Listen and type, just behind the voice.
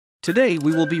Today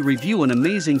we will be reviewing an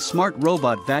amazing smart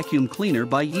robot vacuum cleaner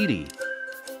by Yeedi.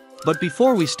 But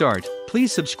before we start,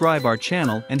 please subscribe our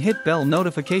channel and hit bell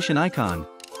notification icon.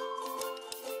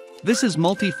 This is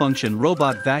multi-function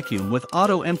robot vacuum with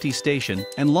auto empty station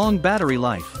and long battery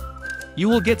life. You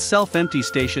will get self-empty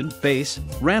station, base,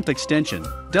 ramp extension,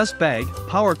 dust bag,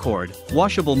 power cord,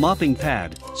 washable mopping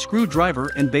pad,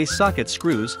 screwdriver and base socket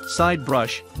screws, side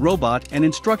brush, robot and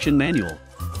instruction manual.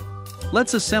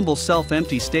 Let's assemble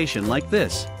self-empty station like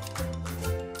this.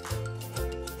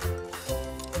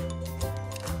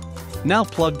 Now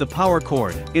plug the power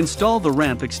cord. Install the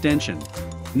ramp extension.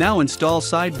 Now install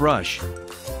side brush.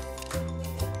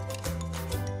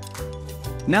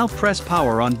 Now press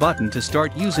power on button to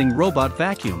start using robot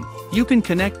vacuum. You can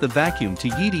connect the vacuum to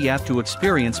Yeedi app to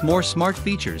experience more smart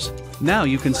features. Now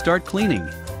you can start cleaning.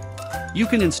 You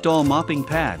can install mopping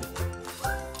pad.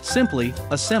 Simply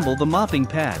assemble the mopping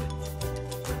pad.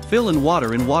 Fill in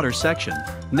water section.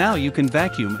 Now you can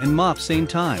vacuum and mop same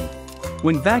time.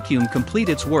 When vacuum complete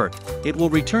its work, it will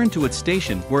return to its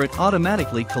station where it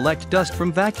automatically collect dust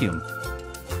from vacuum.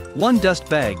 One dust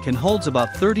bag can holds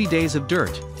about 30 days of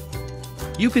dirt.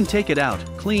 You can take it out,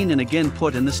 clean and again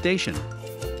put in the station.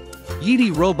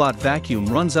 Yeedi robot vacuum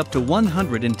runs up to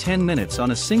 110 minutes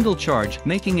on a single charge,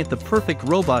 making it the perfect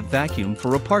robot vacuum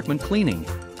for apartment cleaning.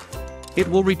 It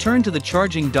will return to the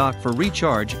charging dock for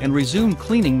recharge and resume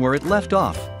cleaning where it left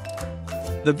off.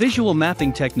 The visual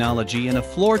mapping technology and a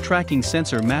floor tracking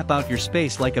sensor map out your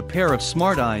space like a pair of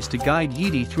smart eyes to guide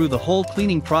Yeedi through the whole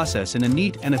cleaning process in a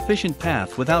neat and efficient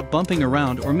path without bumping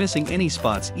around or missing any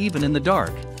spots even in the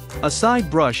dark. A side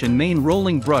brush and main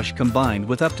rolling brush combined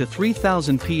with up to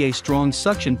 3000 PA strong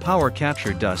suction power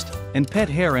capture dust and pet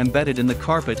hair embedded in the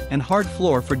carpet and hard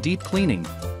floor for deep cleaning.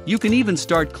 You can even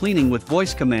start cleaning with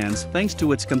voice commands thanks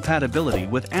to its compatibility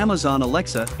with Amazon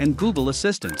Alexa and Google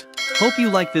Assistant. Hope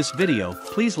you like this video.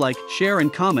 Please like, share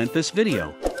and comment this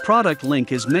video. Product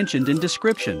link is mentioned in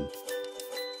description.